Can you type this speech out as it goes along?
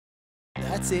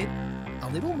That's it. A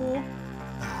little more.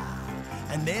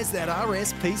 And there's that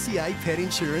RSPCA pet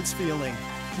insurance feeling.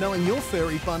 Knowing your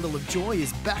furry bundle of joy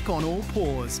is back on all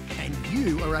paws, and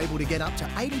you are able to get up to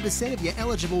 80% of your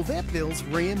eligible vet bills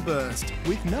reimbursed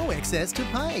with no excess to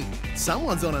pay.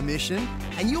 Someone's on a mission,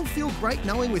 and you'll feel great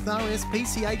knowing with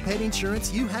RSPCA pet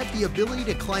insurance you have the ability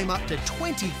to claim up to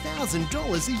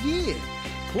 $20,000 a year.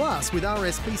 Plus, with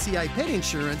RSPCA pet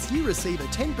insurance, you receive a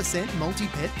 10%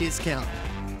 multi-pet discount.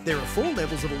 There are 4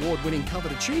 levels of award-winning cover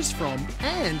to choose from,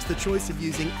 and the choice of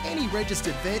using any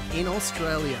registered vet in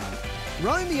Australia.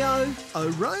 Romeo, oh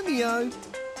Romeo,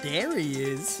 there he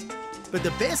is. But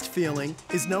the best feeling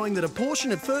is knowing that a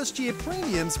portion of first-year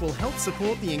premiums will help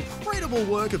support the incredible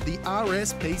work of the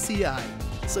RSPCA.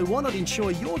 So why not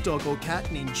insure your dog or cat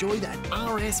and enjoy that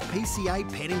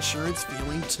RSPCA pet insurance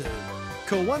feeling too?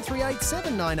 Call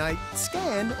 138798,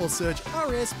 scan or search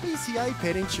RSPCA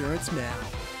Pet Insurance now.